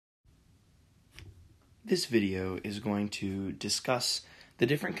This video is going to discuss the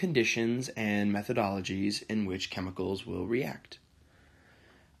different conditions and methodologies in which chemicals will react.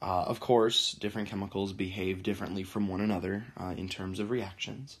 Of course, different chemicals behave differently from one another in terms of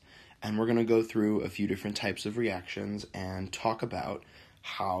reactions, and we're going to go through a few different types of reactions and talk about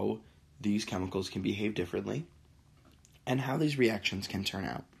how these chemicals can behave differently and how these reactions can turn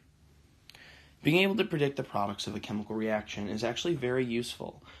out. Being able to predict the products of a chemical reaction is actually very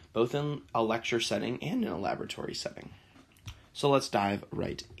useful, both in a lecture setting and in a laboratory setting. So let's dive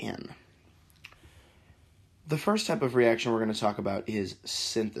right in. The first type of reaction we're going to talk about is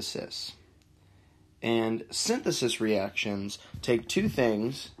synthesis. And synthesis reactions take two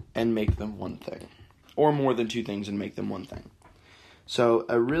things and make them one thing, or more than two things and make them one thing. So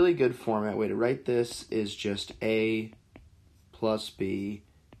a really good format way to write this is just A plus B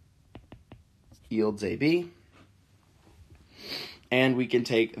yields AB. And we can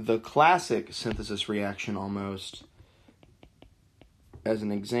take the classic synthesis reaction almost as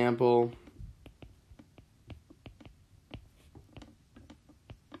an example.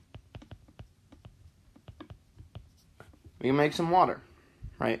 We can make some water,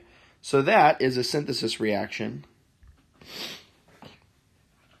 right? So that is a synthesis reaction.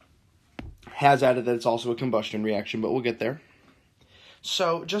 Has added that it's also a combustion reaction, but we'll get there.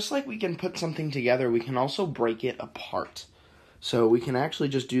 So just like we can put something together, we can also break it apart. So we can actually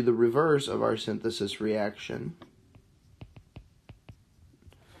just do the reverse of our synthesis reaction,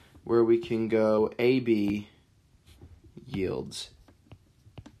 where we can go AB yields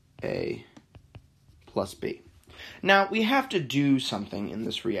A plus B. Now, we have to do something in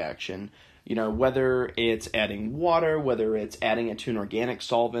this reaction, whether it's adding water, whether it's adding it to an organic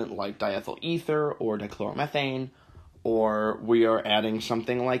solvent like diethyl ether or dichloromethane, or we are adding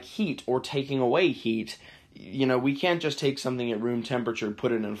something like heat or taking away heat. We can't just take something at room temperature,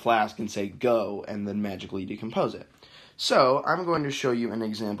 put it in a flask, and say go, and then magically decompose it. So I'm going to show you an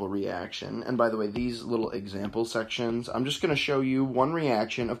example reaction. And by the way, these little example sections, I'm just going to show you one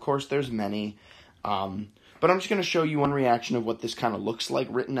reaction. Of course, there's many, but I'm just going to show you one reaction of what this kind of looks like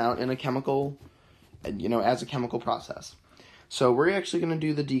written out in a chemical, as a chemical process. So we're actually going to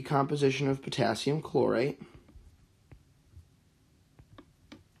do the decomposition of potassium chlorate,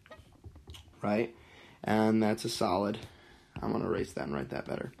 right? And that's a solid. I'm going to erase that and write that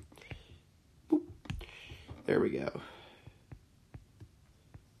better. Boop. There we go.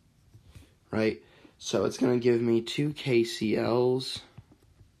 Right? So it's going to give me 2 KCl's.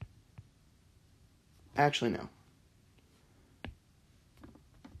 Actually, no.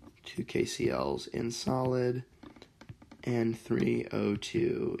 2 KCl's in solid and 3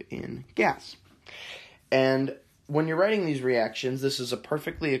 O2 in gas. And when you're writing these reactions, this is a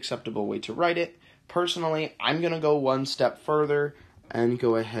perfectly acceptable way to write it. Personally, I'm going to go one step further and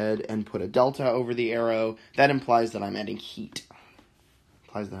go ahead and put a delta over the arrow. That implies that I'm adding heat.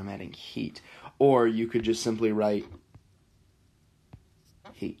 Or you could just simply write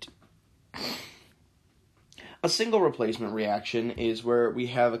heat. A single replacement reaction is where we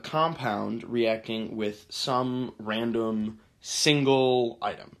have a compound reacting with some random single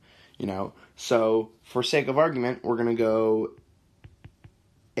item, So for sake of argument, we're going to go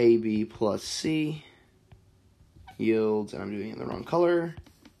AB plus C yields, and I'm doing it in the wrong color,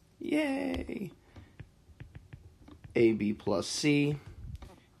 yay, AB plus C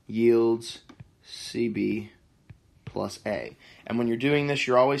yields CB plus A. And when you're doing this,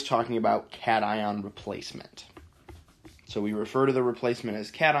 you're always talking about cation replacement. So we refer to the replacement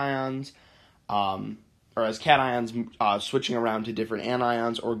as cations, or as cations switching around to different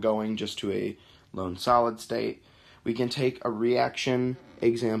anions or going just to a lone solid state. We can take a reaction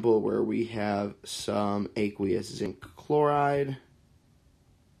example where we have some aqueous zinc chloride.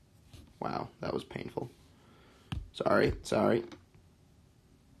 Wow, that was painful. Sorry.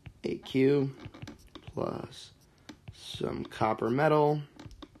 AQ plus some copper metal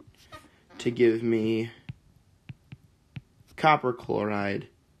to give me copper chloride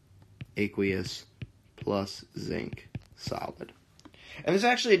aqueous plus zinc solid. And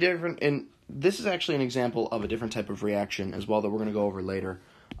this is actually an example of a different type of reaction as well that we're going to go over later.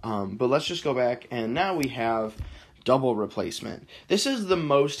 But let's just go back, and now we have double replacement. This is the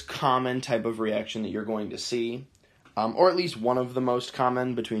most common type of reaction that you're going to see, or at least one of the most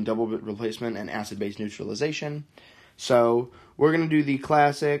common between double replacement and acid-base neutralization. So we're going to do the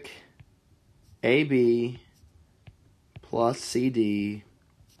classic AB plus CD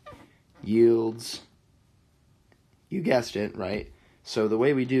yields, you guessed it, right? So the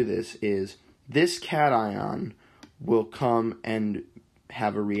way we do this is this cation will come and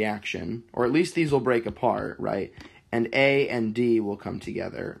have a reaction, or at least these will break apart, right? and A and D will come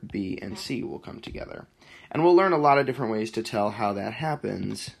together, B and C will come together. And we'll learn a lot of different ways to tell how that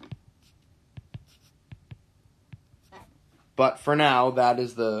happens. But for now, that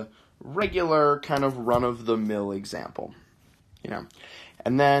is the regular kind of run-of-the-mill example.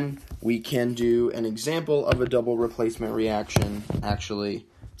 And then we can do an example of a double replacement reaction, actually.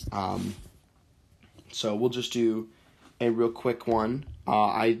 So we'll just do a real quick one.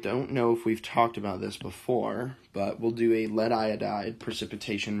 I don't know if we've talked about this before, but we'll do a lead iodide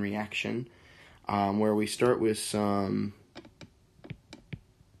precipitation reaction, where we start with some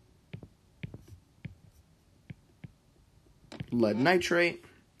lead nitrate.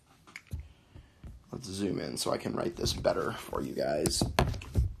 Let's zoom in so I can write this better for you guys,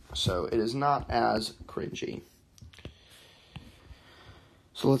 so it is not as cringy.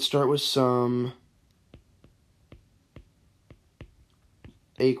 So let's start with some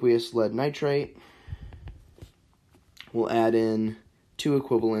aqueous lead nitrate. We'll add in 2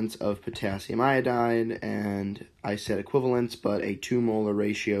 equivalents of potassium iodide, and I said equivalents, but a 2 molar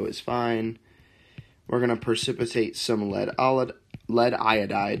ratio is fine. We're going to precipitate some lead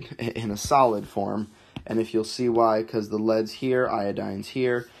iodide in a solid form, and if you'll see why, because the lead's here, iodine's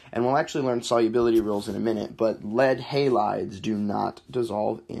here, and we'll actually learn solubility rules in a minute, but lead halides do not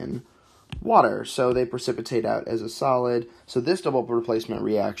dissolve in water, so they precipitate out as a solid. So this double replacement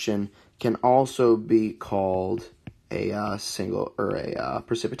reaction can also be called a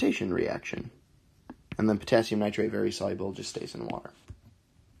precipitation reaction. And then potassium nitrate, very soluble, just stays in water.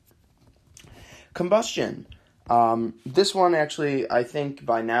 Combustion. This one, actually, I think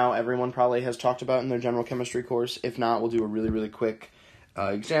by now everyone probably has talked about in their general chemistry course. If not, we'll do a really, really quick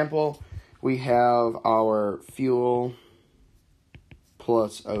example. We have our fuel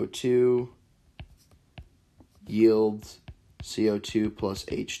plus O2 yields CO2 plus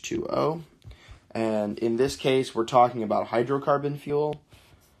H2O. And in this case, we're talking about hydrocarbon fuel.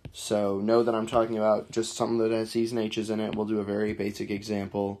 So know that I'm talking about just something that has C's and H's in it. We'll do a very basic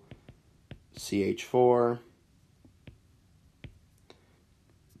example. CH4.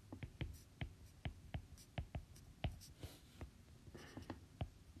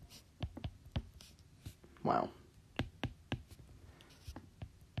 Wow.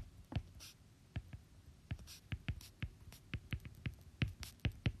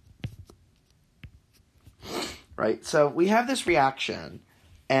 Right, so we have this reaction,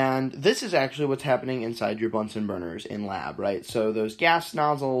 and this is actually what's happening inside your Bunsen burners in lab, right? So those gas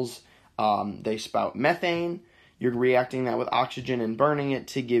nozzles, they spout methane. You're reacting that with oxygen and burning it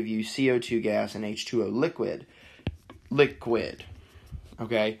to give you CO2 gas and H2O liquid.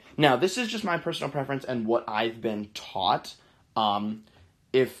 Okay? Now, this is just my personal preference and what I've been taught.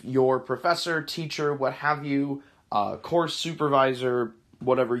 If your professor, teacher, what have you, course supervisor,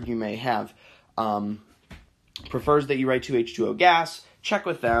 whatever you may have, prefers that you write 2H2O gas, check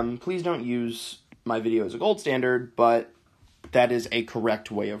with them. Please don't use my video as a gold standard, but that is a correct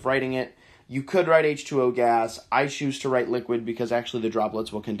way of writing it. You could write H2O gas. I choose to write liquid because actually the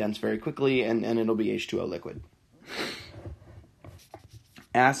droplets will condense very quickly and it'll be H2O liquid.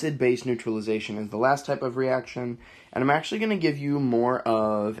 Acid-base neutralization is the last type of reaction, and I'm actually going to give you more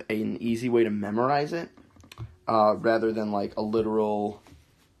of an easy way to memorize it rather than like a literal,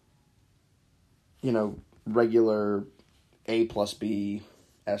 regular A plus B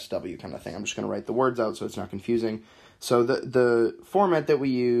SW kind of thing. I'm just going to write the words out so it's not confusing. So the format that we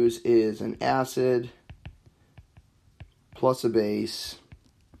use is an acid plus a base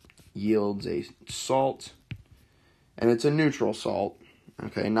yields a salt, and it's a neutral salt.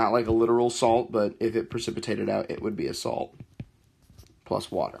 Okay, not like a literal salt, but if it precipitated out, it would be a salt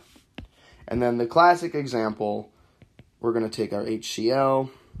plus water. And then the classic example, we're going to take our HCl,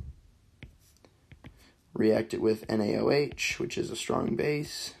 react it with NaOH, which is a strong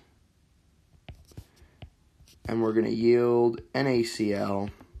base, and we're going to yield NaCl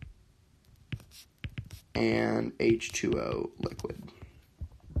and H2O liquid.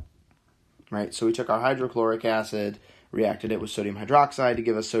 Right, so we took our hydrochloric acid, reacted it with sodium hydroxide to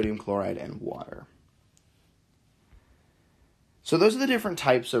give us sodium chloride and water. So those are the different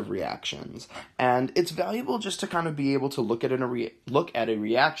types of reactions, and it's valuable just to kind of be able to look at a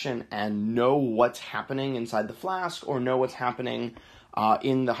reaction and know what's happening inside the flask, or know what's happening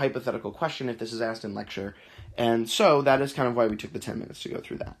in the hypothetical question if this is asked in lecture. And so that is kind of why we took the 10 minutes to go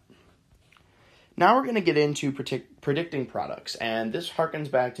through that. Now we're going to get into predicting products, and this harkens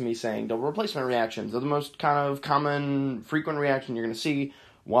back to me saying double replacement reactions are the most kind of common, frequent reaction you're going to see.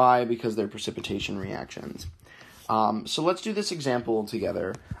 Why? Because they're precipitation reactions. So let's do this example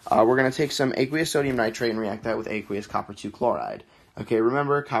together. We're going to take some aqueous sodium nitrate and react that with aqueous copper 2 chloride. Okay,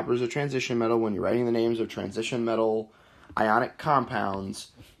 remember, copper is a transition metal. When you're writing the names of transition metal ionic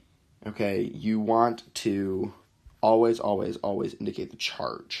compounds, okay, you want to always, always, always indicate the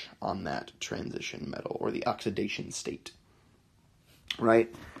charge on that transition metal or the oxidation state,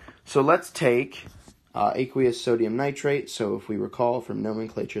 right? So let's take aqueous sodium nitrate. So if we recall from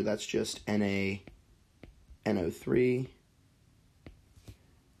nomenclature, that's just NaNO3,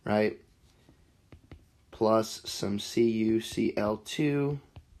 right? Plus some CuCl2,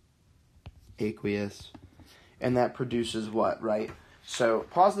 aqueous, and that produces what, right? So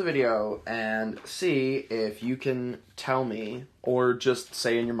pause the video and see if you can tell me, or just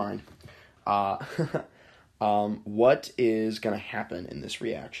say in your mind, what is going to happen in this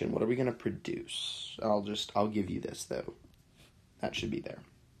reaction? What are we going to produce? I'll give you this, though. That should be there.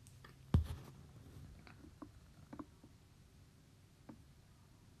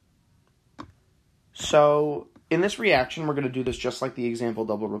 So in this reaction, we're going to do this just like the example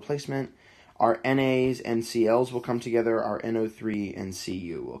double replacement. Our NAs and Cls will come together. Our NO3 and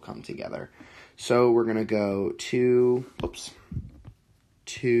Cu will come together. So we're going to go 2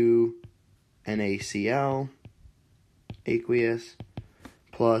 NaCl, aqueous,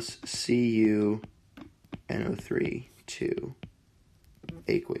 plus Cu, NO3, 2,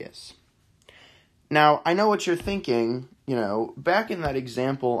 aqueous. Now, I know what you're thinking. Back in that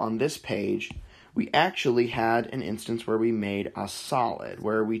example on this page, we actually had an instance where we made a solid,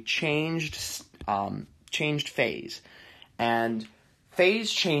 where we changed phase. And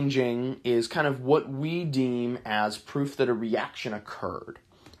phase changing is kind of what we deem as proof that a reaction occurred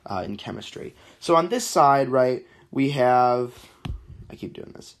in chemistry. So on this side, right, we have, I keep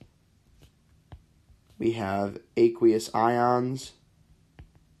doing this, we have aqueous ions,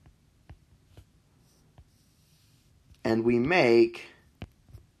 and we make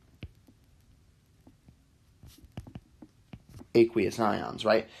aqueous ions,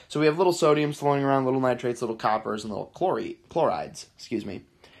 right? So we have little sodiums floating around, little nitrates, little coppers, and little chlorides,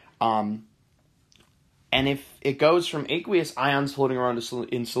 and if it goes from aqueous ions floating around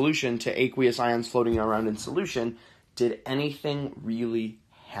in solution to aqueous ions floating around in solution, did anything really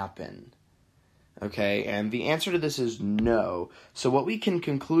happen? Okay, and the answer to this is no. So what we can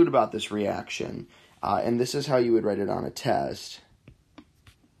conclude about this reaction, and this is how you would write it on a test,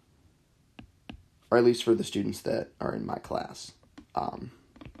 or at least for the students that are in my class.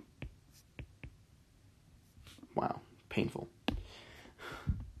 Wow, painful.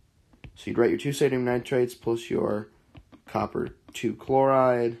 So you'd write your 2 sodium nitrates plus your copper 2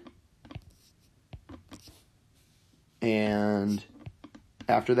 chloride. And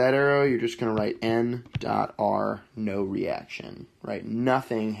after that arrow, you're just going to write N.R, no reaction, right?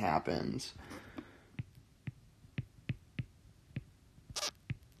 Nothing happens.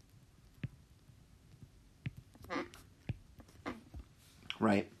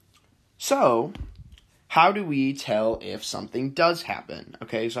 Right? So, how do we tell if something does happen?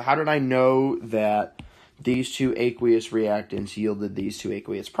 Okay, so how did I know that these 2 aqueous reactants yielded these 2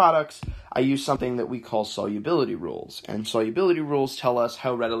 aqueous products? I use something that we call solubility rules. And solubility rules tell us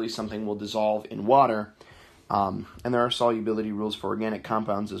how readily something will dissolve in water. And there are solubility rules for organic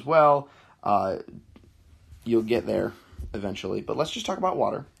compounds as well. You'll get there eventually, but let's just talk about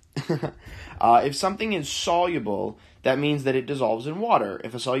water. If something is soluble, that means that it dissolves in water.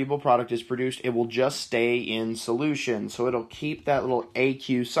 If a soluble product is produced, it will just stay in solution. So it'll keep that little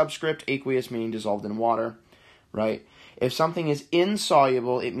AQ subscript, aqueous meaning dissolved in water, right? If something is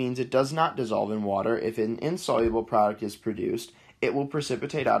insoluble, it means it does not dissolve in water. If an insoluble product is produced, it will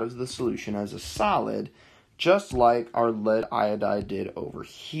precipitate out of the solution as a solid, just like our lead iodide did over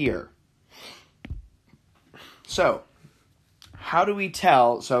here. So, how do we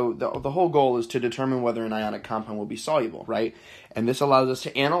tell? So the whole goal is to determine whether an ionic compound will be soluble, right? And this allows us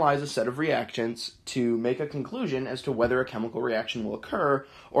to analyze a set of reactants to make a conclusion as to whether a chemical reaction will occur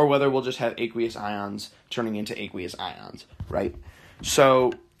or whether we'll just have aqueous ions turning into aqueous ions, right?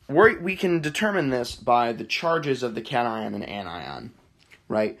 So we can determine this by the charges of the cation and anion,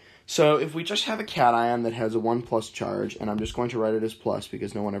 right? So if we just have a cation that has a 1+ charge, and I'm just going to write it as plus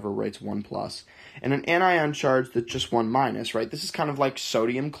because no one ever writes 1+, and an anion charge that's just 1-, right? This is kind of like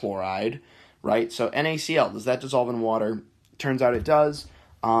sodium chloride, right? So NaCl, does that dissolve in water? Turns out it does.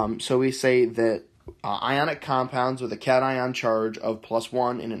 So we say that ionic compounds with a cation charge of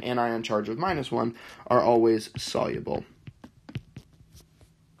 +1 and an anion charge of -1 are always soluble.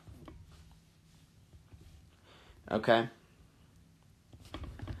 Okay?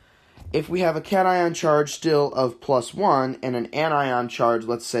 If we have a cation charge still of +1 and an anion charge,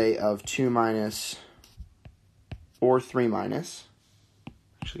 let's say, of 2- or 3-,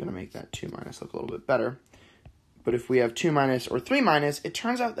 actually going to make that 2- look a little bit better, but if we have 2 minus or 3 minus, it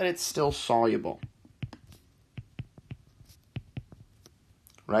turns out that it's still soluble.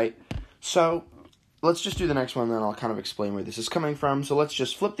 Right? So let's just do the next one, then I'll kind of explain where this is coming from. So let's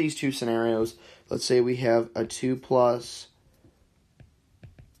just flip these two scenarios. Let's say we have a 2 plus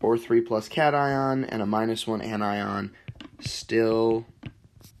or 3 plus cation and a minus 1 anion, still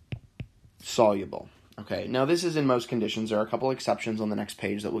soluble. Okay, now this is in most conditions. There are a couple exceptions on the next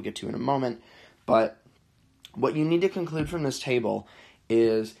page that we'll get to in a moment, but what you need to conclude from this table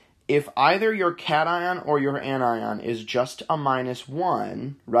is if either your cation or your anion is just a minus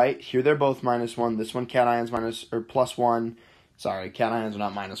 1, right? Here they're both minus 1. This one cation's minus or plus 1. Sorry, cations are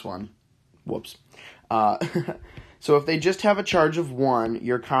not minus 1. Whoops. So if they just have a charge of 1,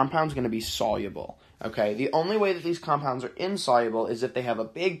 your compound's going to be soluble. Okay, the only way that these compounds are insoluble is if they have a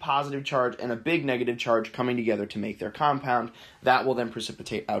big positive charge and a big negative charge coming together to make their compound. That will then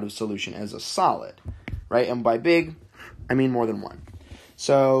precipitate out of solution as a solid, right? And by big, I mean more than 1.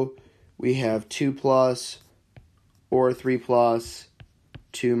 So we have 2 plus or 3 plus,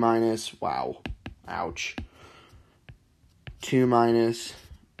 2 minus, wow, ouch, 2 minus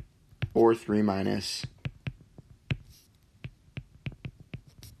or 3 minus,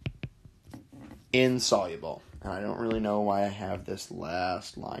 insoluble. And I don't really know why I have this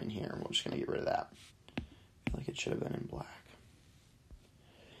last line here. We're just going to get rid of that. I feel like it should have been in black.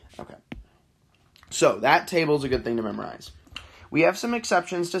 Okay. So that table is a good thing to memorize. We have some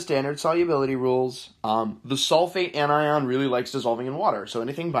exceptions to standard solubility rules. The sulfate anion really likes dissolving in water. So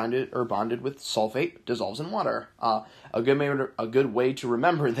anything bonded with sulfate dissolves in water. A good way to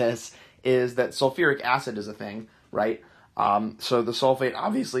remember this is that sulfuric acid is a thing, right? So the sulfate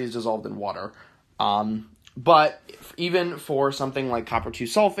obviously is dissolved in water. But even for something like copper 2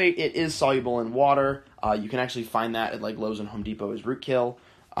 sulfate, it is soluble in water. You can actually find that at like Lowe's and Home Depot as root kill.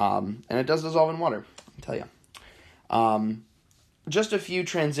 And it does dissolve in water, I'll tell you. Just a few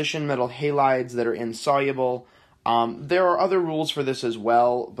transition metal halides that are insoluble. There are other rules for this as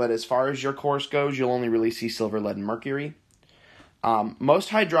well, but as far as your course goes, you'll only really see silver, lead, and mercury. Most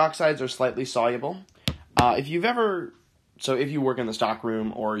hydroxides are slightly soluble. If you work in the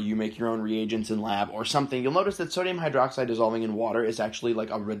stockroom or you make your own reagents in lab or something, you'll notice that sodium hydroxide dissolving in water is actually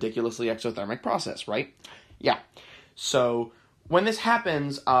like a ridiculously exothermic process, right? Yeah. So when this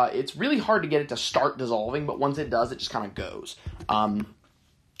happens, it's really hard to get it to start dissolving, but once it does, it just kind of goes.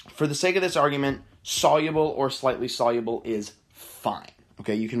 For the sake of this argument, soluble or slightly soluble is fine.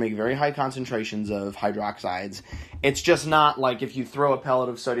 Okay, you can make very high concentrations of hydroxides. It's just not like if you throw a pellet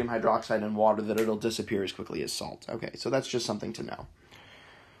of sodium hydroxide in water that it'll disappear as quickly as salt. Okay, so that's just something to know.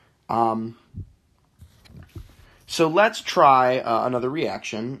 So let's try another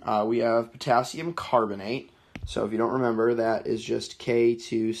reaction. We have potassium carbonate. So if you don't remember, that is just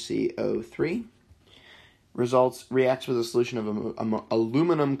K2CO3. Reacts with a solution of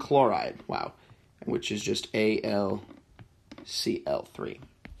aluminum chloride, wow, which is just AlCl3.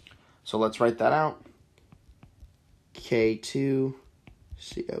 So let's write that out.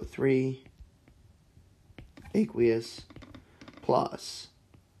 K2CO3 aqueous plus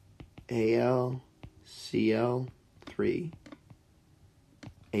AlCl3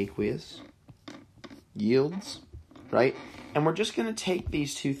 aqueous yields, right? And we're just going to take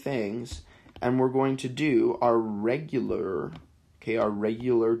these two things and we're going to do our regular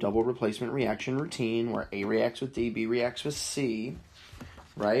double replacement reaction routine where A reacts with D, B reacts with C,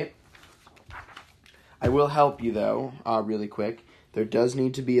 right? I will help you, though, really quick. There does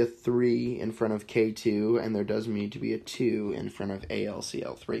need to be a 3 in front of K2, and there does need to be a 2 in front of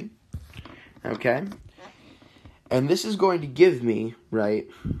AlCl3. Okay? And this is going to give me, right,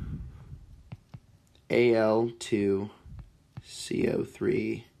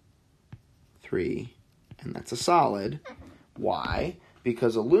 Al2CO3, 3, and that's a solid. Why?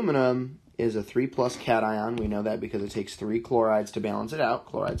 Because aluminum is a 3 plus cation. We know that because it takes 3 chlorides to balance it out.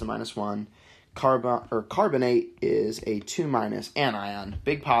 Chloride's a minus 1. Carbonate is a 2 minus anion.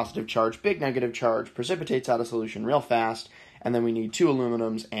 Big positive charge, big negative charge, precipitates out of solution real fast, and then we need 2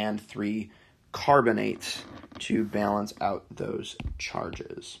 aluminums and 3 carbonates to balance out those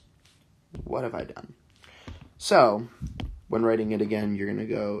charges. What have I done? So, when writing it again, you're going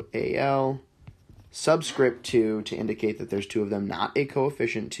to go Al subscript 2 to indicate that there's 2 of them, not a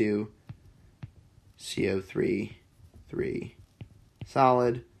coefficient 2, CO3, 3,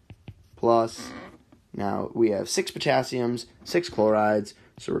 solid, plus, now we have 6 potassiums, 6 chlorides,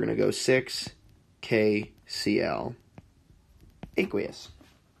 so we're going to go 6 KCl aqueous.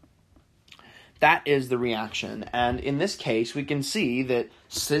 That is the reaction, and in this case, we can see that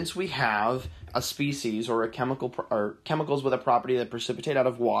since we have a species or a or chemicals with a property that precipitate out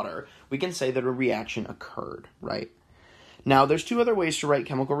of water, we can say that a reaction occurred, right? Now, there's two other ways to write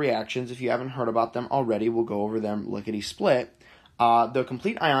chemical reactions. If you haven't heard about them already, we'll go over them lickety-split. The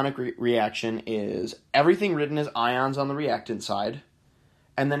complete ionic reaction is everything written as ions on the reactant side.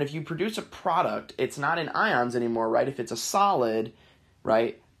 And then if you produce a product, it's not in ions anymore, right? If it's a solid,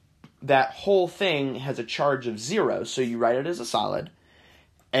 right, that whole thing has a charge of 0. So you write it as a solid.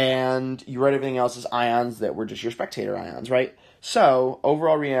 And you write everything else as ions that were just your spectator ions, right? So,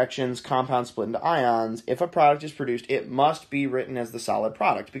 overall reactions, compounds split into ions. If a product is produced, it must be written as the solid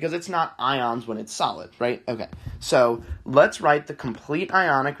product because it's not ions when it's solid, right? Okay, so let's write the complete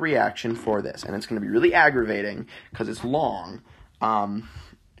ionic reaction for this. And it's going to be really aggravating because it's long,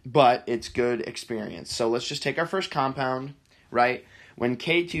 but it's good experience. So let's just take our first compound, right? When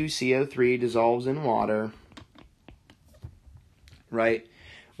K2CO3 dissolves in water, right,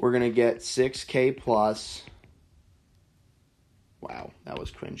 we're going to get 6K plus... Wow, that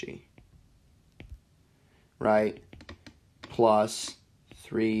was cringy. Right? Plus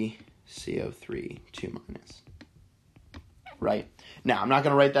 3CO3, 2 minus. Right? Now, I'm not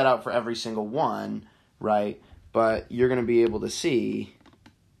going to write that out for every single one, right? But you're going to be able to see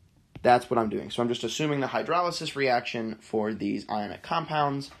that's what I'm doing. So I'm just assuming the hydrolysis reaction for these ionic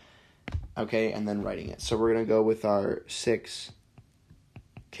compounds, okay, and then writing it. So we're going to go with our 6K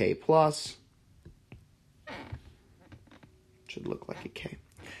plus. Should look like a K.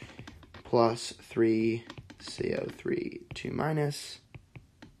 Plus 3CO3, 2 minus.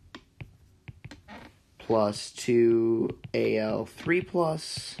 Plus 2Al3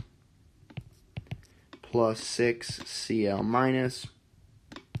 plus. Plus 6Cl minus.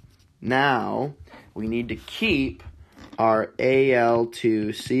 Now, we need to keep our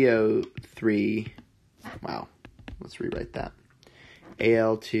Al2CO3. Wow, let's rewrite that.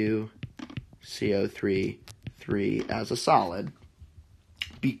 Al2CO3 as a solid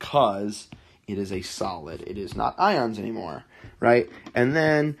because it is a solid. It is not ions anymore, right? And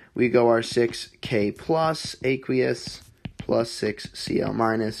then we go our 6K plus aqueous plus 6Cl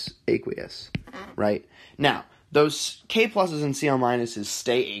minus aqueous, right? Now, those K pluses and Cl minuses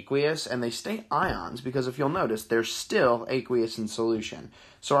stay aqueous and they stay ions because if you'll notice, they're still aqueous in solution.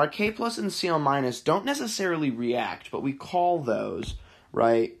 So our K plus and Cl minus don't necessarily react, but we call those,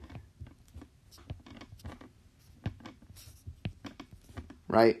 right?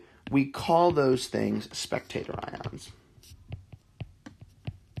 Right? We call those things spectator ions.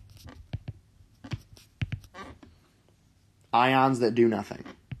 Ions that do nothing.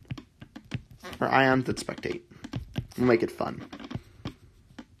 Or ions that spectate. We'll make it fun.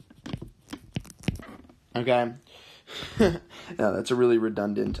 Okay? Yeah, that's a really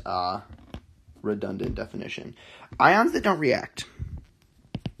redundant definition. Ions that don't react.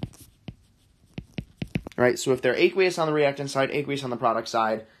 Right, so if they're aqueous on the reactant side, aqueous on the product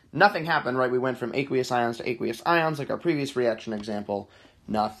side, nothing happened, right? We went from aqueous ions to aqueous ions, like our previous reaction example.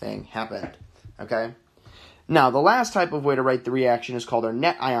 Nothing happened, okay? Now, the last type of way to write the reaction is called our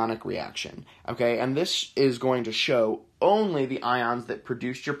net ionic reaction, okay? And this is going to show only the ions that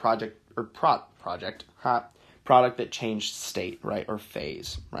produced your product that changed state, right, or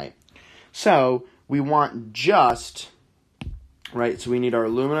phase, right? So, we want just... Right, so we need our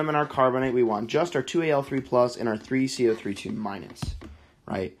aluminum and our carbonate. We want just our 2Al3 plus and our 3CO3 2 minus,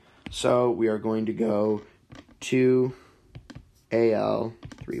 right? So we are going to go 2Al3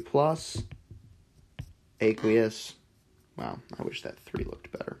 plus, aqueous. Wow, I wish that 3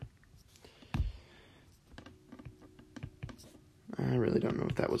 looked better. I really don't know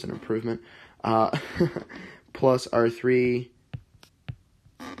if that was an improvement. Plus our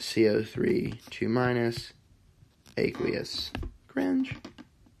 3CO3 2 minus, aqueous. Cringe.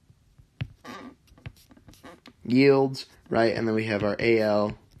 Yields, right? And then we have our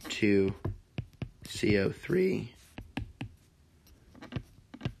Al2CO3.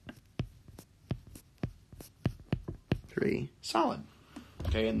 Solid.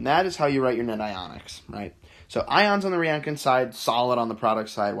 Okay, and that is how you write your net ionics, right? So ions on the reactant side, solid on the product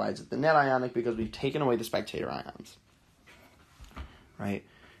side. Why is it the net ionic? Because we've taken away the spectator ions, right?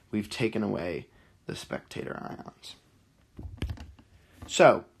 We've taken away the spectator ions.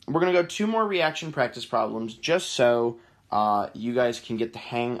 So, we're going to go 2 more reaction practice problems just so you guys can get the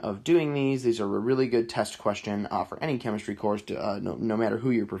hang of doing these. These are a really good test question for any chemistry course, no matter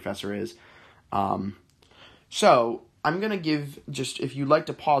who your professor is. So, I'm going to give, just if you'd like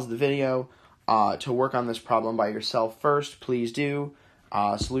to pause the video to work on this problem by yourself first, please do.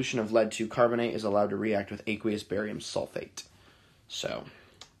 Solution of lead 2 carbonate is allowed to react with aqueous barium sulfate. So,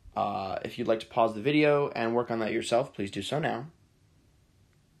 if you'd like to pause the video and work on that yourself, please do so now.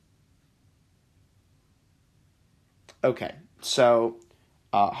 Okay, so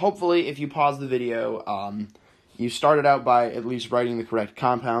hopefully if you pause the video, you started out by at least writing the correct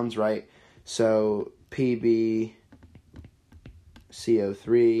compounds, right? So PbCO3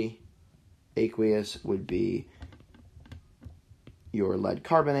 aqueous would be your lead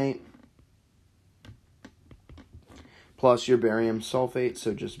carbonate plus your barium sulfate,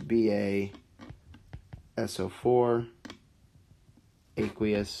 so just BaSO4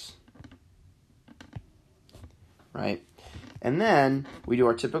 aqueous, right? And then we do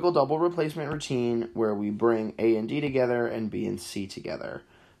our typical double replacement routine where we bring A and D together and B and C together,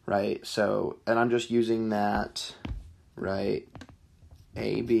 right? So, and I'm just using that, right?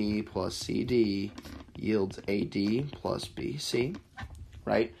 AB plus CD yields AD plus BC,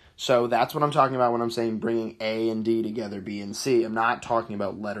 right? So that's what I'm talking about when I'm saying bringing A and D together, B and C. I'm not talking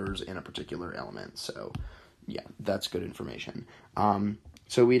about letters in a particular element. So, yeah, that's good information.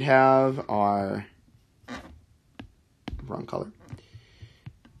 So we'd have our wrong color,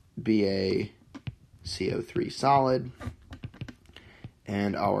 BaCO3 solid,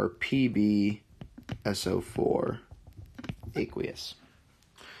 and our PbSO4 aqueous.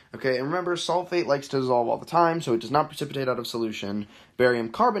 Okay, and remember, sulfate likes to dissolve all the time, so it does not precipitate out of solution. Barium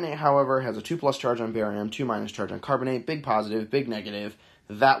carbonate, however, has a 2+ charge on barium, 2- charge on carbonate, big positive, big negative.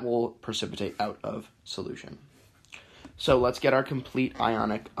 That will precipitate out of solution. So let's get our complete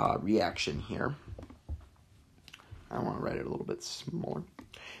ionic reaction here. I want to write it a little bit smaller.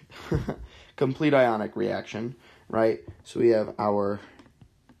 Complete ionic reaction, right? So we have our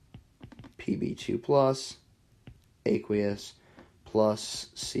Pb2+ aqueous plus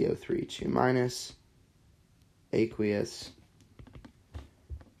CO3 2- aqueous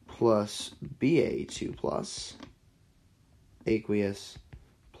plus Ba2+ aqueous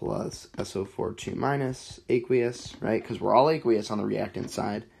plus SO4 2- aqueous, right? Because we're all aqueous on the reactant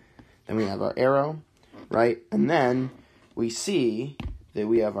side. Then we have our arrow, right? And then we see that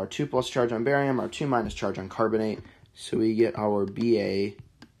we have our 2+ charge on barium, our 2- charge on carbonate. So we get our BaCO3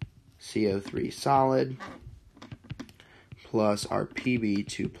 solid plus our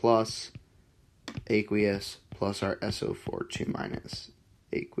Pb2+ aqueous plus our SO4 2-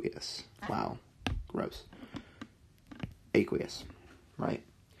 aqueous. Wow, gross. Aqueous, right?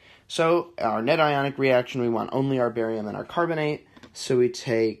 So our net ionic reaction, we want only our barium and our carbonate. So we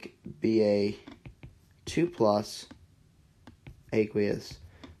take Ba2+ aqueous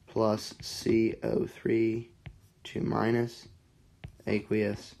plus CO3 2-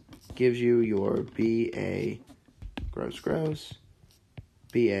 aqueous gives you your Ba, gross,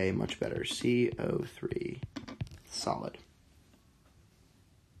 Ba, much better, CO3 solid.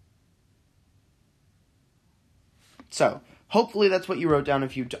 So, hopefully that's what you wrote down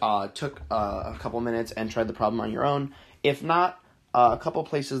if you took a couple minutes and tried the problem on your own. If not, a couple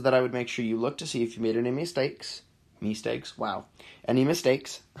places that I would make sure you look to see if you made any mistakes. Any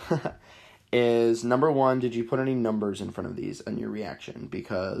mistakes is, number one, did you put any numbers in front of these in your reaction?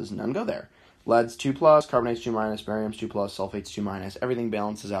 Because none go there. Lead's 2+, carbonate's 2-, barium's 2+, sulfate's 2-, everything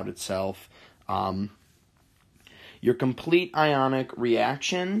balances out itself. Your complete ionic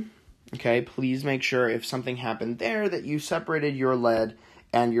reaction, okay, please make sure if something happened there that you separated your lead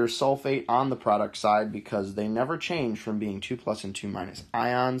and your sulfate on the product side because they never change from being 2+ and 2-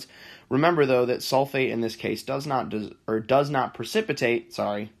 ions. Remember, though, that sulfate in this case does not precipitate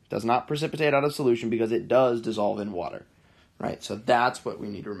out of solution because it does dissolve in water, right? So that's what we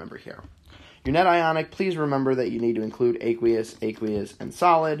need to remember here. Your net ionic, please remember that you need to include aqueous, and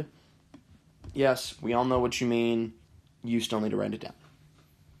solid. Yes, we all know what you mean. You still need to write it down.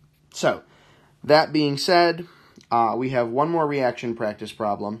 So, that being said, we have one more reaction practice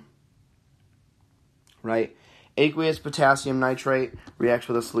problem, right? Aqueous potassium nitrate reacts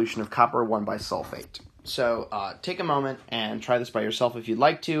with a solution of copper 1 bisulfate. So, take a moment and try this by yourself if you'd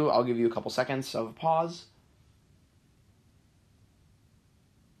like to. I'll give you a couple seconds of pause.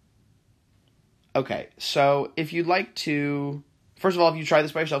 Okay, so if you'd like to, first of all, if you try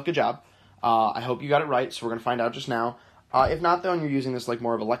this by yourself, good job. I hope you got it right, so we're going to find out just now. If not, though, and you're using this like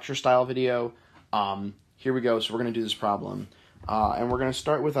more of a lecture-style video, here we go. So we're going to do this problem. And we're going to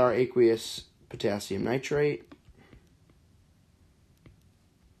start with our aqueous potassium nitrate.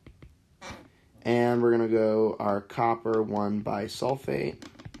 And we're going to go our copper 1 bisulfate.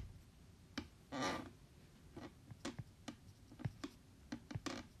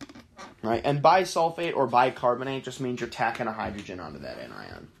 Right, and bisulfate or bicarbonate just means you're tacking a hydrogen onto that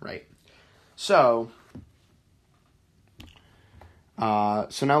anion, right? So now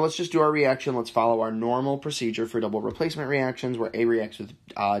let's just do our reaction. Let's follow our normal procedure for double replacement reactions where A reacts with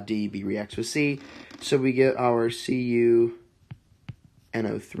D, B reacts with C. So we get our CuNO3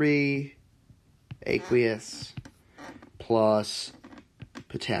 aqueous plus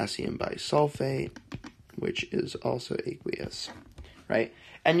potassium bisulfate, which is also aqueous, right?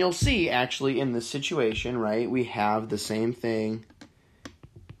 And you'll see, actually, in this situation, right, we have the same thing,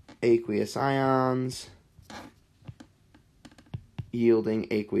 aqueous ions yielding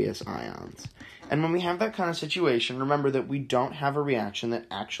aqueous ions. And when we have that kind of situation, remember that we don't have a reaction that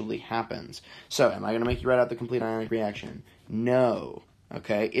actually happens. So, am I going to make you write out the complete ionic reaction? No.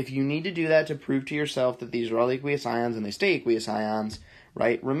 Okay? If you need to do that to prove to yourself that these are all aqueous ions and they stay aqueous ions,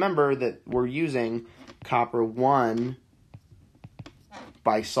 right, remember that we're using copper 1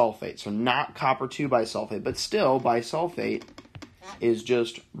 bisulfate. So, not copper 2 bisulfate, but still, bisulfate is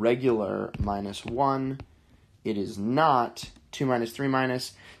just regular minus 1. It is not 2 minus 3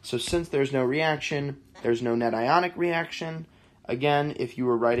 minus. So since there's no reaction, there's no net ionic reaction. Again, if you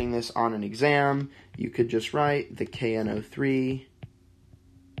were writing this on an exam, you could just write the KNO3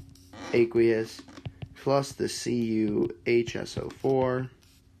 aqueous plus the CuHSO4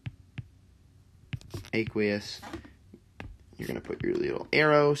 aqueous. You're going to put your little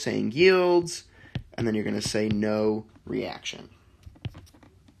arrow saying yields, and then you're going to say no reaction.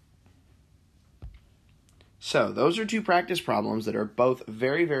 So those are two practice problems that are both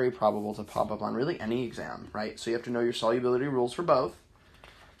very, very probable to pop up on really any exam, right? So you have to know your solubility rules for both,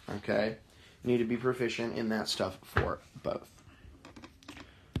 okay? You need to be proficient in that stuff for both.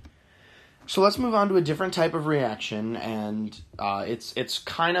 So let's move on to a different type of reaction, and it's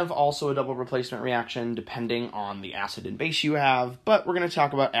kind of also a double replacement reaction depending on the acid and base you have, but we're going to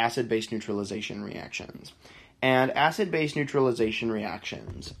talk about acid-base neutralization reactions. And acid-base neutralization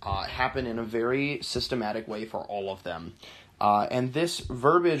reactions happen in a very systematic way for all of them. And this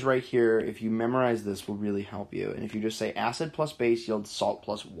verbiage right here, if you memorize this, will really help you. And if you just say acid plus base yields salt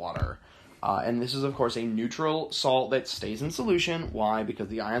plus water. And this is, of course, a neutral salt that stays in solution. Why? Because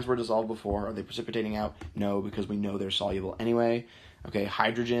the ions were dissolved before. Are they precipitating out? No, because we know they're soluble anyway. Okay,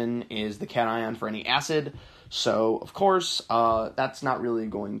 hydrogen is the cation for any acid. So, of course, that's not really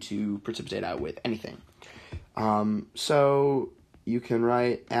going to precipitate out with anything. So you can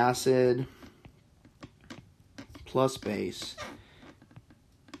write acid plus base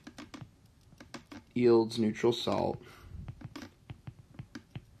yields neutral salt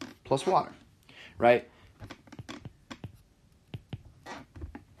plus water, right?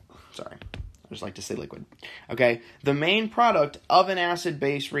 Sorry, I just like to say liquid. Okay, the main product of an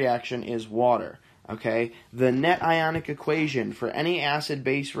acid-base reaction is water. Okay, the net ionic equation for any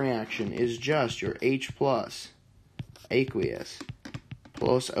acid-base reaction is just your H plus aqueous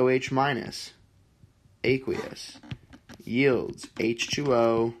plus OH minus aqueous yields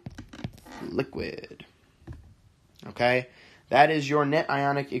H2O liquid. Okay, that is your net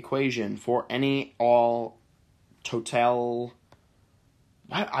ionic equation for any total.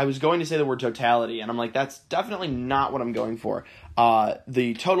 I was going to say the word totality, and I'm like, that's definitely not what I'm going for.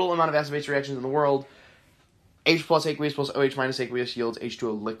 The total amount of acid-base reactions in the world, H plus aqueous plus OH minus aqueous yields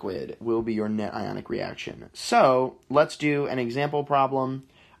H2O liquid, will be your net ionic reaction. So let's do an example problem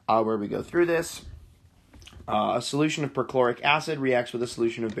where we go through this. A solution of perchloric acid reacts with a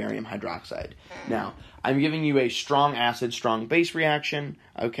solution of barium hydroxide. Now, I'm giving you a strong acid, strong base reaction,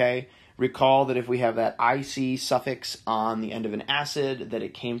 okay? Recall that if we have that IC suffix on the end of an acid, that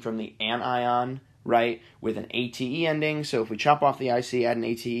it came from the anion, right, with an ATE ending. So if we chop off the IC, add an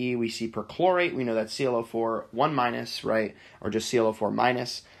ATE, we see perchlorate. We know that's ClO4 1 minus, right, or just ClO4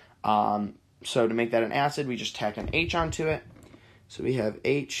 minus. So to make that an acid, we just tack an H onto it. So we have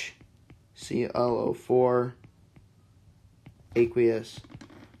HClO4 aqueous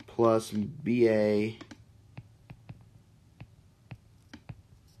plus Ba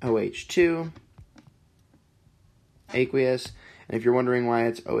OH2 aqueous. And if you're wondering why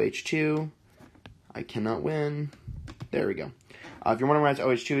it's OH2, I cannot win. There we go. If you're wondering why it's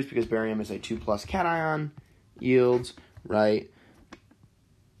OH2, it's because barium is a 2 plus cation, yields, right?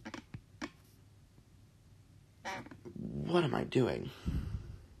 What am I doing?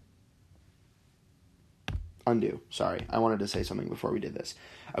 Undo. Sorry, I wanted to say something before we did this.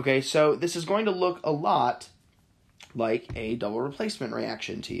 Okay, so this is going to look a lot like a double replacement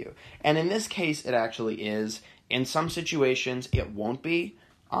reaction to you. And in this case, it actually is. In some situations, it won't be.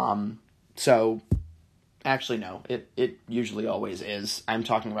 So, actually, no. It usually always is. I'm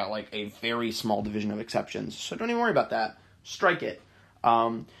talking about, like, a very small division of exceptions. So don't even worry about that. Strike it.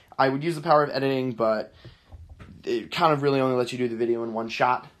 I would use the power of editing, but it kind of really only lets you do the video in one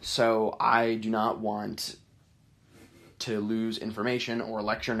shot. So I do not want to lose information or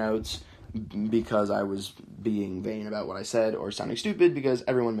lecture notes because I was being vain about what I said or sounding stupid, because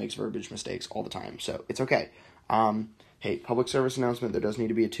everyone makes verbiage mistakes all the time. So it's okay. hey, public service announcement, there does need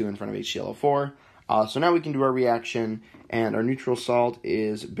to be a 2 in front of HClO4. So now we can do our reaction, and our neutral salt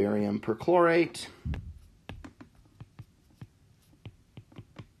is barium perchlorate.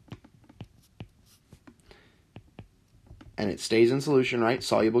 And it stays in solution, right?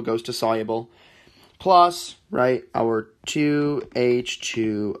 Soluble goes to soluble. Plus, right, our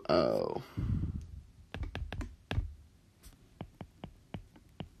 2H2O.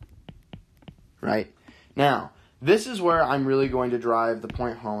 Right? Now, this is where I'm really going to drive the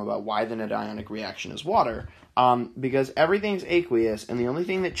point home about why the net ionic reaction is water. Because everything's aqueous, and the only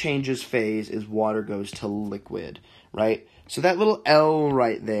thing that changes phase is water goes to liquid, right? So that little L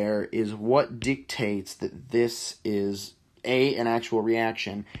right there is what dictates that this is A, an actual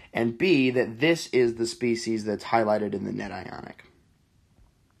reaction, and B, that this is the species that's highlighted in the net ionic.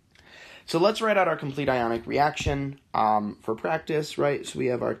 So let's write out our complete ionic reaction for practice, right? So we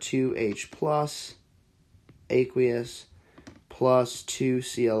have our 2H plus aqueous plus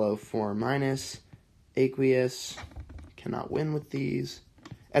 2ClO4 minus aqueous. Cannot win with these.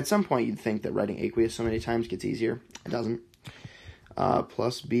 At some point you'd think that writing aqueous so many times gets easier. It doesn't.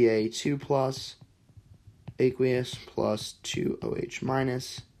 Plus Ba2 plus aqueous plus 2OH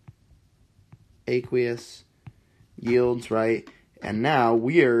minus aqueous yields, right? And now,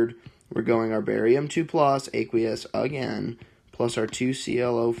 weird, we're going our barium 2 plus aqueous again, plus our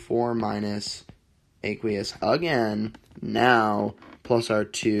 2ClO4 minus aqueous again, now, plus our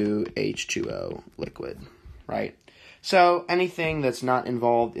 2H2O liquid, right? So anything that's not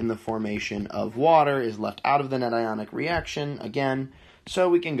involved in the formation of water is left out of the net ionic reaction, again, so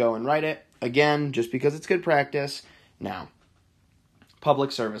we can go and write it, again, just because it's good practice. Now,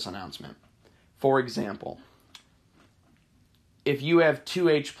 public service announcement. For example, if you have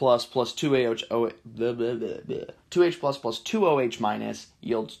 2H plus 2OH, 2H plus 2OH minus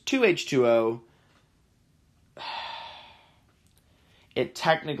yields 2H2O, it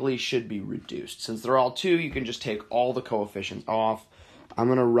technically should be reduced. Since they're all 2, you can just take all the coefficients off. I'm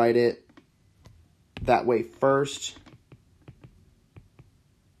going to write it that way first.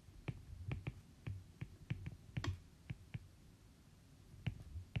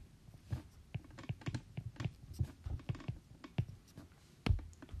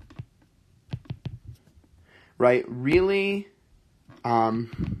 Right? Really,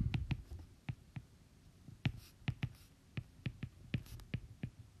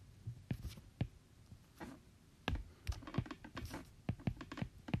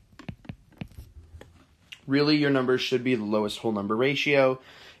 really, your numbers should be the lowest whole number ratio.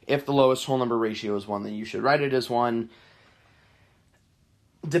 If the lowest whole number ratio is 1, then you should write it as 1.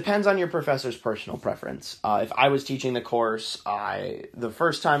 Depends on your professor's personal preference. If I was teaching the course, the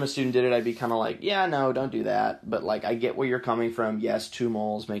first time a student did it, I'd be kind of like, yeah, no, don't do that. But like, I get where you're coming from. Yes, 2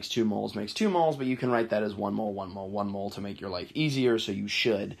 moles makes 2 moles makes 2 moles, but you can write that as 1 mole, 1 mole, 1 mole to make your life easier, so you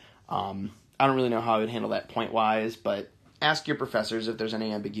should. I don't really know how I would handle that point-wise, but ask your professors if there's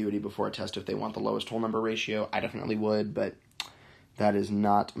any ambiguity before a test if they want the lowest whole number ratio. I definitely would, but that is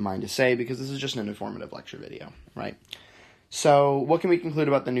not mine to say because this is just an informative lecture video, right? So what can we conclude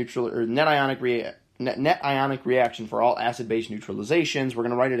about the net ionic reaction for all acid-base neutralizations? We're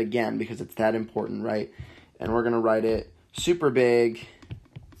going to write it again because it's that important, right? And we're going to write it super big.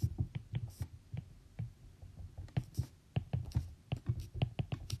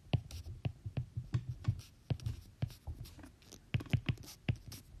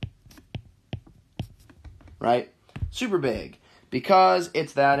 Right? Super big. Because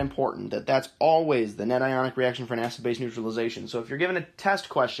it's that important, that's always the net ionic reaction for an acid-base neutralization. So if you're given a test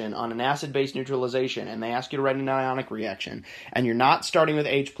question on an acid-base neutralization and they ask you to write a net ionic reaction, and you're not starting with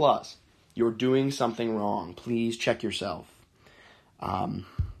H+, you're doing something wrong. Please check yourself. So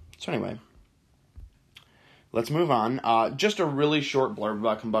anyway, let's move on. Just a really short blurb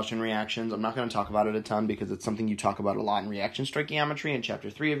about combustion reactions. I'm not going to talk about it a ton because it's something you talk about a lot in reaction stoichiometry in Chapter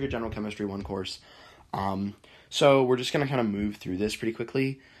 3 of your General Chemistry 1 course. So we're just going to kind of move through this pretty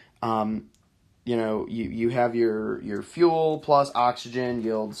quickly. You have your fuel plus oxygen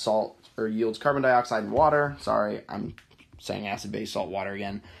yields salt or yields carbon dioxide and water. Sorry, I'm saying acid-base salt water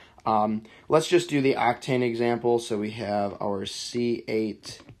again. Let's just do the octane example. So we have our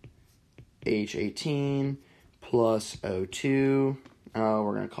C8H18 plus O2.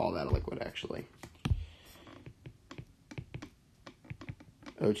 We're going to call that a liquid actually.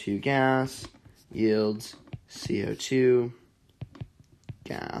 O2 gas yields CO2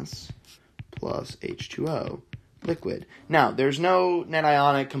 gas plus H2O liquid. Now, there's no net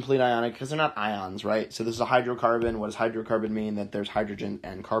ionic, complete ionic, because they're not ions, right? So this is a hydrocarbon. What does hydrocarbon mean? That there's hydrogen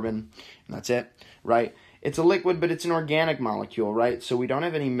and carbon, and that's it, right? It's a liquid, but it's an organic molecule, right? So we don't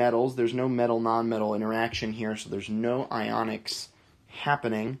have any metals. There's no metal-non-metal interaction here, so there's no ionics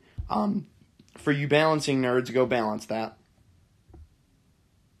happening. For you balancing nerds, go balance that.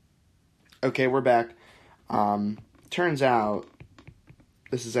 Okay, we're back. Turns out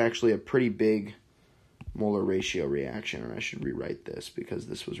this is actually a pretty big molar ratio reaction, or I should rewrite this because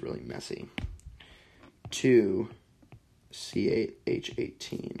this was really messy.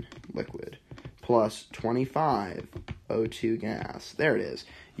 2C8H18 liquid plus 25 O2 gas. There it is.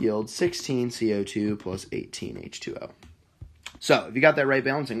 Yields 16 CO2 plus 18 H2O. So, if you got that right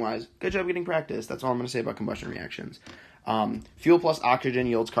balancing-wise, good job getting practice. That's all I'm going to say about combustion reactions. Fuel plus oxygen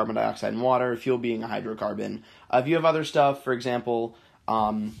yields carbon dioxide and water, fuel being a hydrocarbon. If you have other stuff, for example,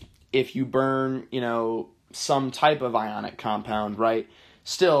 if you burn, some type of ionic compound, right,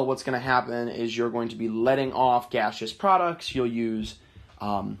 still what's going to happen is you're going to be letting off gaseous products. You'll use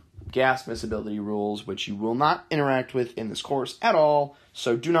gas miscibility rules, which you will not interact with in this course at all,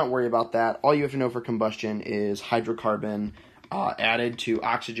 so do not worry about that. All you have to know for combustion is hydrocarbon added to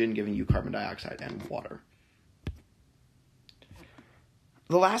oxygen, giving you carbon dioxide and water.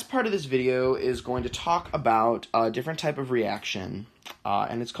 The last part of this video is going to talk about a different type of reaction,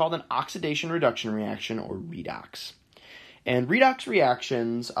 and it's called an oxidation-reduction reaction, or redox. And redox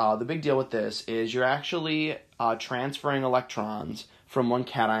reactions, the big deal with this is you're actually transferring electrons from one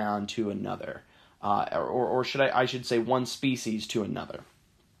cation to another, or I should say one species to another.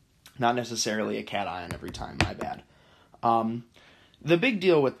 Not necessarily a cation every time, my bad. The big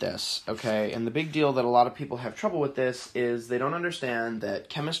deal with this, okay, and the big deal that a lot of people have trouble with this is they don't understand that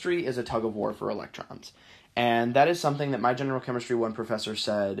chemistry is a tug of war for electrons. And that is something that my General Chemistry 1 professor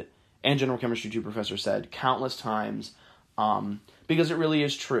said, and General Chemistry 2 professor said countless times, because it really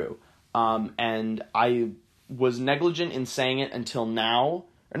is true. And I was negligent in saying it until now,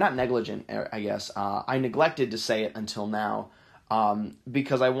 or not negligent, I guess, I neglected to say it until now,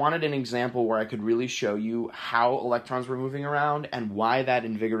 because I wanted an example where I could really show you how electrons were moving around and why that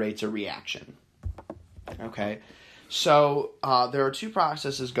invigorates a reaction. Okay, so there are two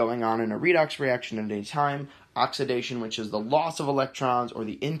processes going on in a redox reaction at any time. Oxidation, which is the loss of electrons or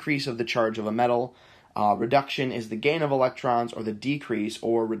the increase of the charge of a metal. Reduction is the gain of electrons or the decrease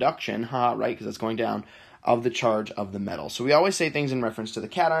or reduction, right, because it's going down, of the charge of the metal. So we always say things in reference to the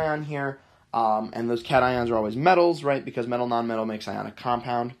cation here. And those cations are always metals, right? Because metal, non-metal makes ionic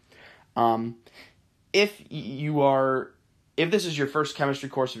compound. If this is your first chemistry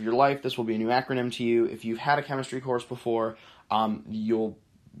course of your life, this will be a new acronym to you. If you've had a chemistry course before, you'll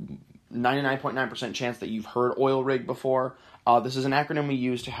 99.9% chance that you've heard oil rig before. This is an acronym we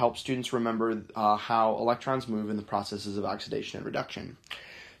use to help students remember how electrons move in the processes of oxidation and reduction.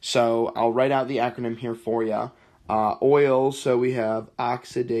 So I'll write out the acronym here for you. Oil, so we have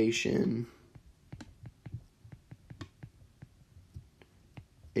oxidation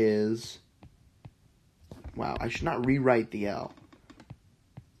is, wow, I should not rewrite the L,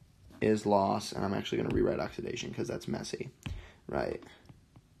 is loss, and I'm actually going to rewrite oxidation because that's messy, right?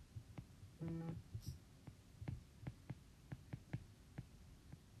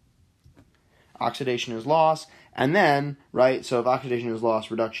 Oxidation is loss, and then, right, so if oxidation is loss,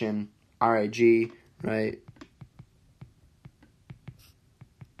 reduction, RIG, right?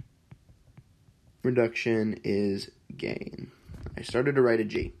 Reduction is gain. I started to write a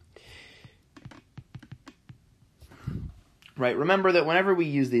G. Right, remember that whenever we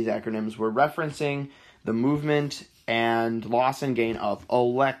use these acronyms, we're referencing the movement and loss and gain of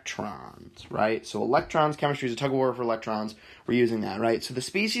electrons, right? So electrons, chemistry is a tug of war for electrons. We're using that, right? So the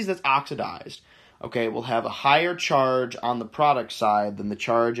species that's oxidized, okay, will have a higher charge on the product side than the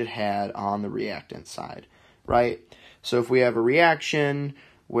charge it had on the reactant side, right? So if we have a reaction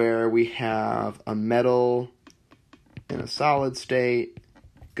where we have a metal in a solid state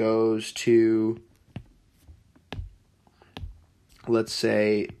goes to, let's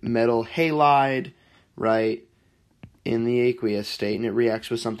say, metal halide, right, in the aqueous state, and it reacts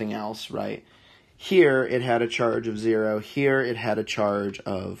with something else, right? Here it had a charge of 0. Here it had a charge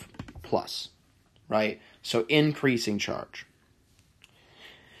of plus, right? So increasing charge.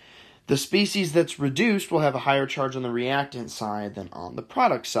 The species that's reduced will have a higher charge on the reactant side than on the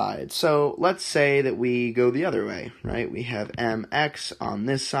product side. So let's say that we go the other way, right? We have Mx on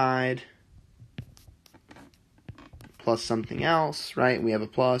this side plus something else, right? We have a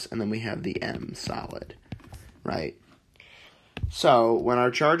plus, and then we have the M solid, right? So when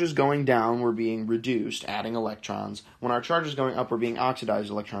our charge is going down, we're being reduced, adding electrons. When our charge is going up, we're being oxidized,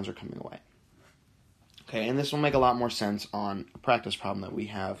 electrons are coming away. Okay, and this will make a lot more sense on a practice problem that we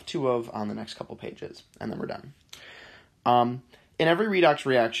have 2 of on the next couple pages, and then we're done. in every redox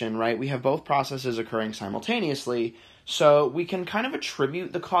reaction, right, we have both processes occurring simultaneously, so we can kind of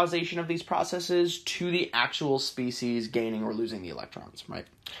attribute the causation of these processes to the actual species gaining or losing the electrons, right?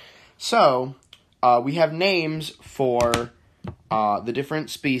 So we have names for the different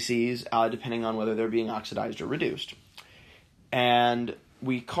species depending on whether they're being oxidized or reduced. And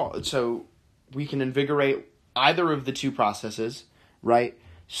we can invigorate either of the two processes, right?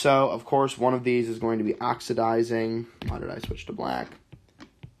 So, of course, one of these is going to be oxidizing. Why did I switch to black?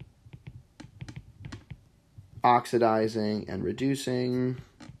 Oxidizing and reducing,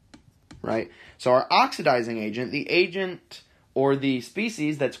 right? So our oxidizing agent, the agent or the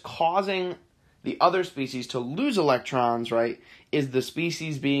species that's causing the other species to lose electrons, right, is the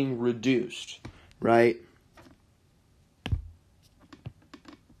species being reduced, right?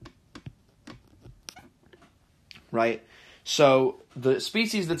 Right? So the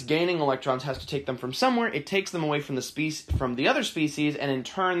species that's gaining electrons has to take them from somewhere. It takes them away from the other species, and in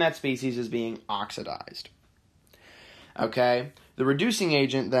turn that species is being oxidized. Okay? The reducing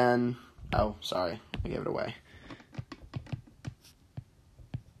agent then... Oh, sorry. I gave it away.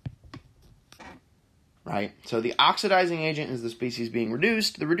 Right? So the oxidizing agent is the species being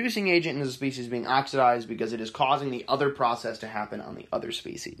reduced. The reducing agent is the species being oxidized because it is causing the other process to happen on the other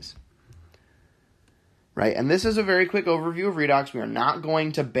species. Right? And this is a very quick overview of redox. We are not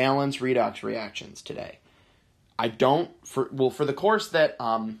going to balance redox reactions today. For the course that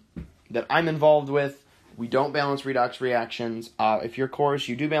I'm involved with, we don't balance redox reactions. If your course,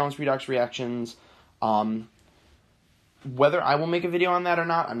 you do balance redox reactions, whether I will make a video on that or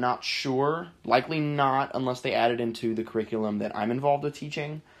not, I'm not sure. Likely not, unless they add it into the curriculum that I'm involved with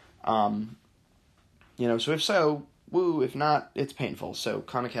teaching. So if so, woo. If not, it's painful. So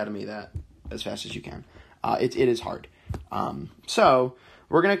Khan Academy that as fast as you can. It is hard. So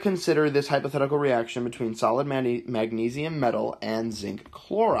we're going to consider this hypothetical reaction between solid magnesium metal and zinc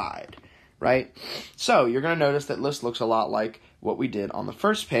chloride, right? So you're going to notice that this looks a lot like what we did on the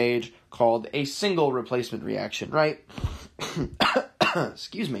first page called a single replacement reaction, right?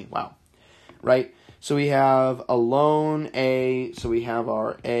 Excuse me, wow. Right? So we have a lone A, so we have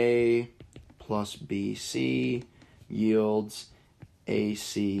our A plus BC yields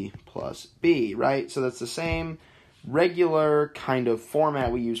AC plus B, right? So that's the same regular kind of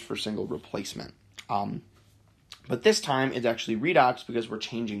format we use for single replacement. But this time it's actually redox because we're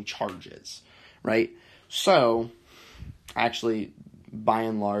changing charges, right? So actually, by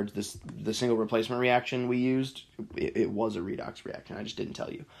and large, the single replacement reaction we used, it was a redox reaction. I just didn't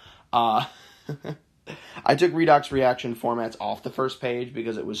tell you. I took redox reaction formats off the first page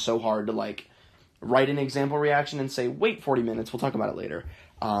because it was so hard to write an example reaction and say, wait 40 minutes, we'll talk about it later.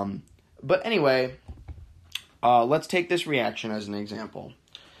 But anyway, let's take this reaction as an example.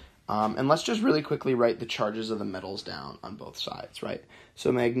 And let's just really quickly write the charges of the metals down on both sides, right?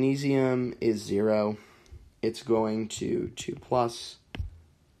 So magnesium is 0. It's going to 2 plus.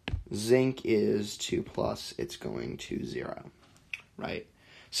 Zinc is 2 plus. It's going to 0, right?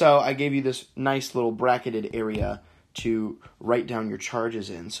 So I gave you this nice little bracketed area to write down your charges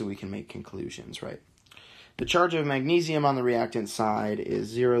in so we can make conclusions, right? The charge of magnesium on the reactant side is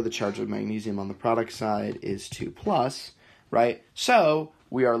 0. The charge of magnesium on the product side is 2 plus, right? So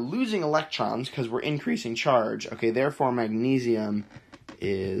we are losing electrons because we're increasing charge. Okay, therefore magnesium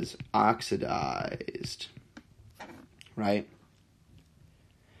is oxidized, right?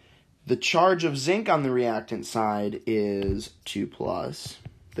 The charge of zinc on the reactant side is 2 plus.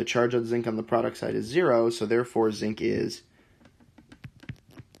 The charge of zinc on the product side is 0, so therefore zinc is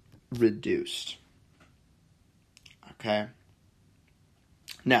reduced. Okay?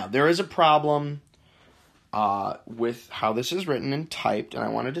 Now, there is a problem with how this is written and typed, and I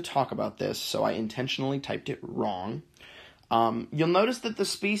wanted to talk about this, so I intentionally typed it wrong. You'll notice that the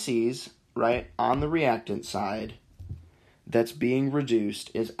species, right, on the reactant side that's being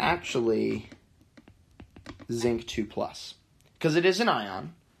reduced is actually zinc 2 plus, because it is an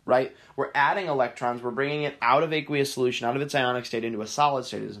ion. Right? We're adding electrons. We're bringing it out of aqueous solution, out of its ionic state, into a solid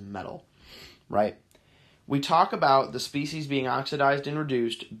state as a metal. Right? We talk about the species being oxidized and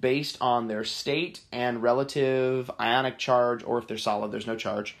reduced based on their state and relative ionic charge, or if they're solid, there's no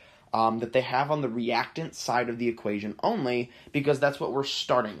charge, that they have on the reactant side of the equation only, because that's what we're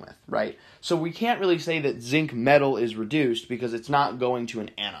starting with. Right? So we can't really say that zinc metal is reduced because it's not going to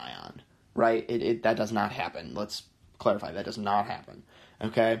an anion. Right? That does not happen. Let's clarify. That does not happen.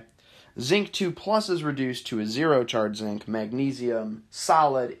 Okay, zinc 2 plus is reduced to a 0 charge zinc. Magnesium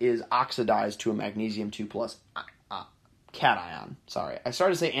solid is oxidized to a magnesium 2 plus cation. Sorry, I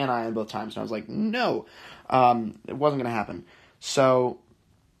started to say anion both times, and I was like, no, it wasn't going to happen. So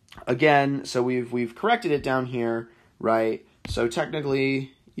again, we've corrected it down here, right? So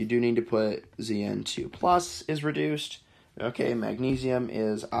technically, you do need to put Zn2 plus is reduced. Okay, magnesium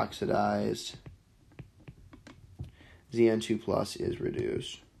is oxidized. Zn2 plus is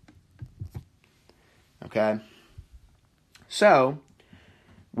reduced. Okay. So,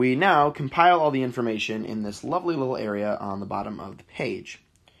 we now compile all the information in this lovely little area on the bottom of the page,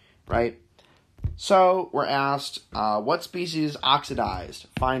 right? So, we're asked, what species is oxidized?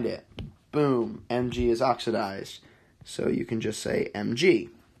 Find it. Boom, Mg is oxidized. So you can just say Mg,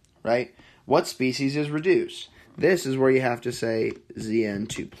 right? What species is reduced? This is where you have to say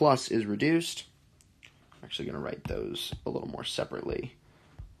Zn2 plus is reduced. I'm actually going to write those a little more separately.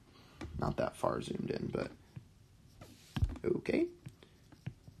 Not that far zoomed in, but okay.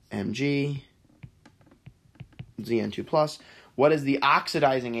 Mg, Zn2 plus. What is the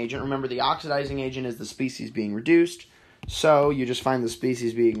oxidizing agent? Remember, the oxidizing agent is the species being reduced. So you just find the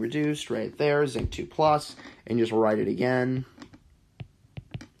species being reduced right there, zinc 2 plus, and just write it again.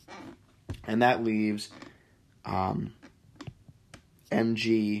 And that leaves Mg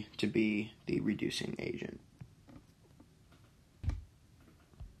to be the reducing agent.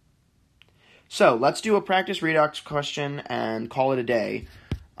 So let's do a practice redox question and call it a day.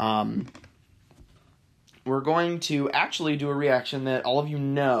 We're going to actually do a reaction that all of you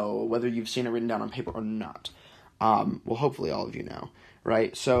know, whether you've seen it written down on paper or not. Well, hopefully all of you know,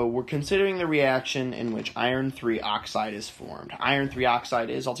 right? So we're considering the reaction in which iron 3 oxide is formed. Iron 3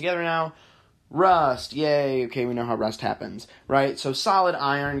 oxide is, altogether now, rust. Yay. Okay, we know how rust happens, right? So solid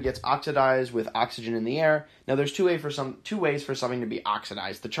iron gets oxidized with oxygen in the air. Now, there's two ways for something to be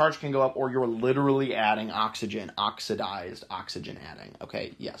oxidized. The charge can go up, or you're literally adding oxygen. Oxidized, oxygen adding.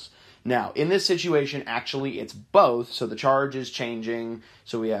 Okay, yes. Now, in this situation, actually, it's both. So the charge is changing.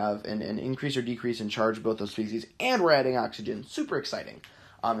 So we have an increase or decrease in charge of both those species, and we're adding oxygen. Super exciting.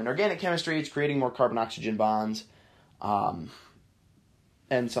 In organic chemistry, it's creating more carbon-oxygen bonds.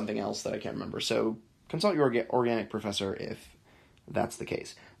 And something else that I can't remember. So consult your organic professor if that's the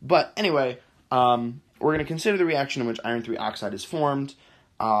case. But anyway, we're going to consider the reaction in which iron 3 oxide is formed.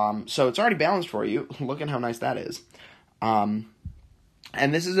 So it's already balanced for you. Look at how nice that is.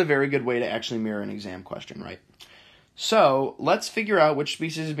 And this is a very good way to actually mirror an exam question, right? So let's figure out which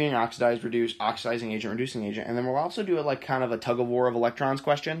species is being oxidized, reduced, oxidizing agent, reducing agent. And then we'll also do it like kind of a tug-of-war of electrons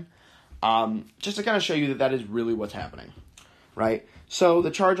question. Just to kind of show you that that is really what's happening, right? So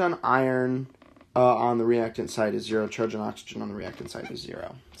the charge on iron on the reactant side is 0. Charge on oxygen on the reactant side is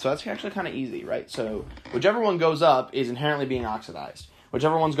 0. So that's actually kind of easy, right? So whichever one goes up is inherently being oxidized.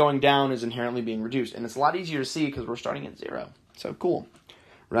 Whichever one's going down is inherently being reduced. And it's a lot easier to see because we're starting at 0. So cool,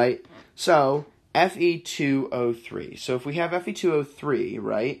 right? So Fe2O3. So if we have Fe2O3,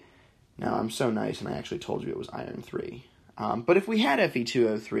 right? Now I'm so nice and I actually told you it was iron 3. But if we had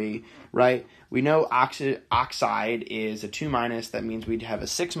Fe2O3, right, we know oxide is a 2-. That means we'd have a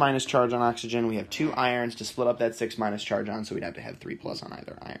 6- charge on oxygen. We have 2 irons to split up that 6- charge on, so we'd have to have 3+ on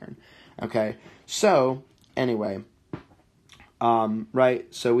either iron. Okay, so anyway, right,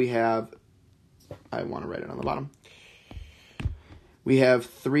 so we have, I want to write it on the bottom. We have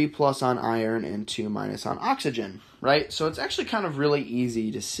 3+ on iron and 2- on oxygen, right? So it's actually kind of really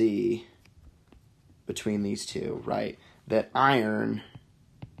easy to see between these two, right? That iron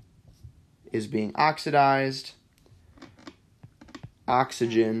is being oxidized,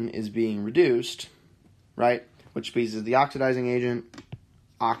 oxygen is being reduced, right? Which species is the oxidizing agent?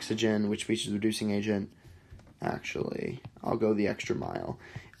 Oxygen. Which species is the reducing agent? Actually, I'll go the extra mile.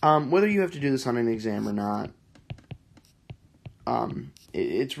 Whether you have to do this on an exam or not,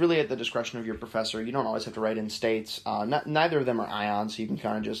 it's really at the discretion of your professor. You don't always have to write in states. Neither of them are ions, so you can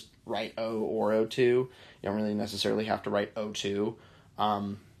kind of just write O or O2. You don't really necessarily have to write O2.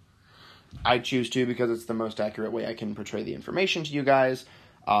 I choose to because it's the most accurate way I can portray the information to you guys.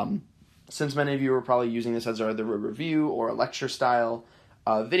 Since many of you are probably using this as either a review or a lecture style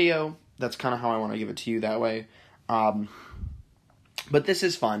video, that's kind of how I want to give it to you that way. But this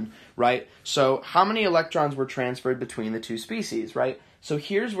is fun, right? So how many electrons were transferred between the two species, right? So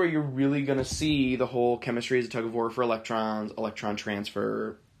here's where you're really going to see the whole chemistry as a tug-of-war for electrons, electron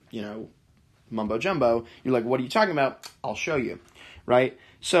transfer, mumbo-jumbo. You're like, what are you talking about? I'll show you, right?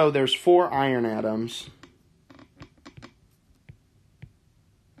 So there's 4 iron atoms.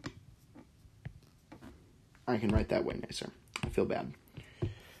 I can write that way nicer. I feel bad.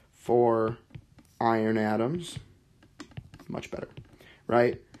 4 iron atoms. Much better,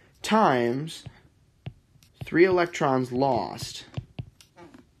 right? Times 3 electrons lost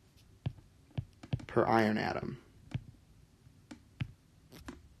per iron atom.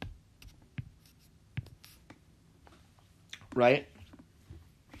 Right?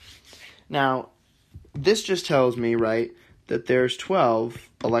 Now, this just tells me, right, that there's 12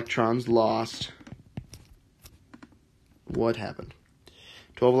 electrons lost. What happened?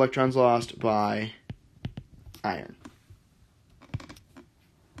 12 electrons lost by iron.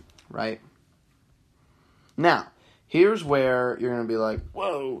 Right? Now, here's where you're going to be like,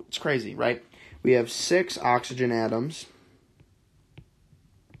 whoa, it's crazy, right? We have 6 oxygen atoms,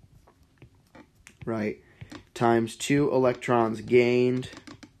 right, times 2 electrons gained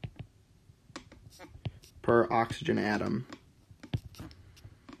per oxygen atom,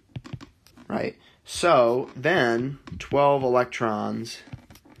 right? So then 12 electrons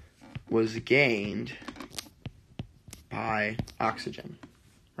was gained by oxygen,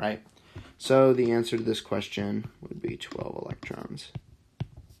 right? So the answer to this question would be 12 electrons,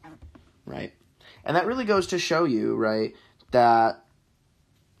 right? And that really goes to show you, right, that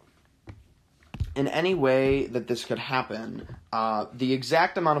in any way that this could happen, the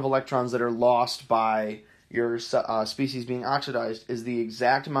exact amount of electrons that are lost by your species being oxidized is the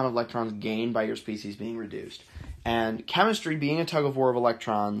exact amount of electrons gained by your species being reduced. And chemistry being a tug-of-war of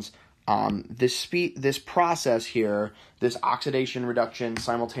electrons, this process here, this oxidation, reduction,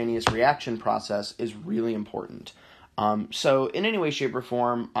 simultaneous reaction process is really important. So in any way, shape, or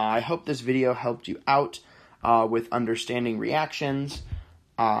form, I hope this video helped you out with understanding reactions.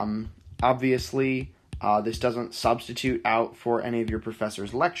 Obviously, this doesn't substitute out for any of your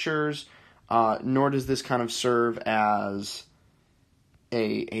professor's lectures, nor does this kind of serve as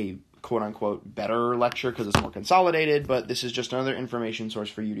a quote-unquote better lecture because it's more consolidated, but this is just another information source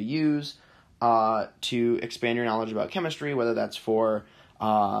for you to use to expand your knowledge about chemistry, whether that's for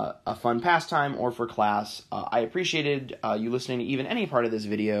a fun pastime or for class. I appreciated you listening to even any part of this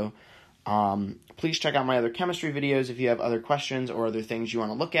video. Please check out my other chemistry videos if you have other questions or other things you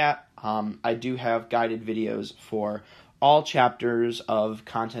want to look at. I do have guided videos for all chapters of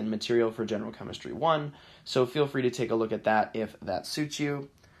content material for General Chemistry 1, so feel free to take a look at that if that suits you.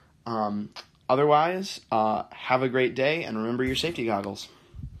 Otherwise, have a great day, and remember your safety goggles.